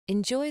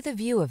Enjoy the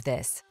view of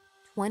this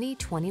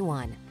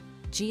 2021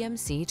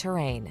 GMC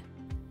Terrain.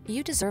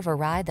 You deserve a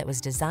ride that was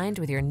designed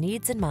with your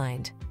needs in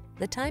mind.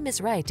 The time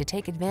is right to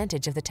take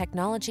advantage of the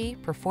technology,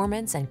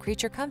 performance, and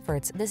creature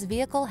comforts this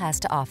vehicle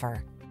has to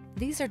offer.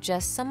 These are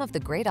just some of the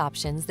great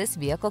options this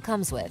vehicle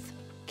comes with: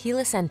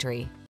 keyless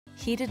entry,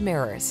 heated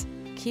mirrors,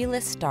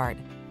 keyless start,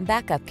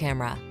 backup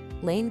camera,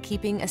 lane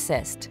keeping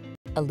assist,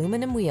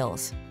 aluminum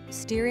wheels,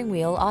 steering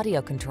wheel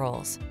audio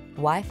controls,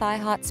 Wi-Fi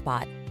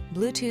hotspot,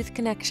 Bluetooth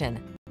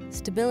connection,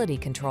 stability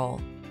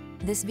control.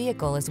 This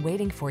vehicle is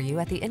waiting for you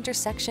at the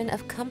intersection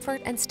of comfort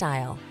and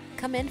style.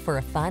 Come in for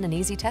a fun and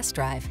easy test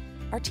drive.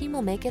 Our team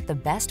will make it the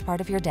best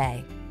part of your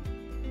day.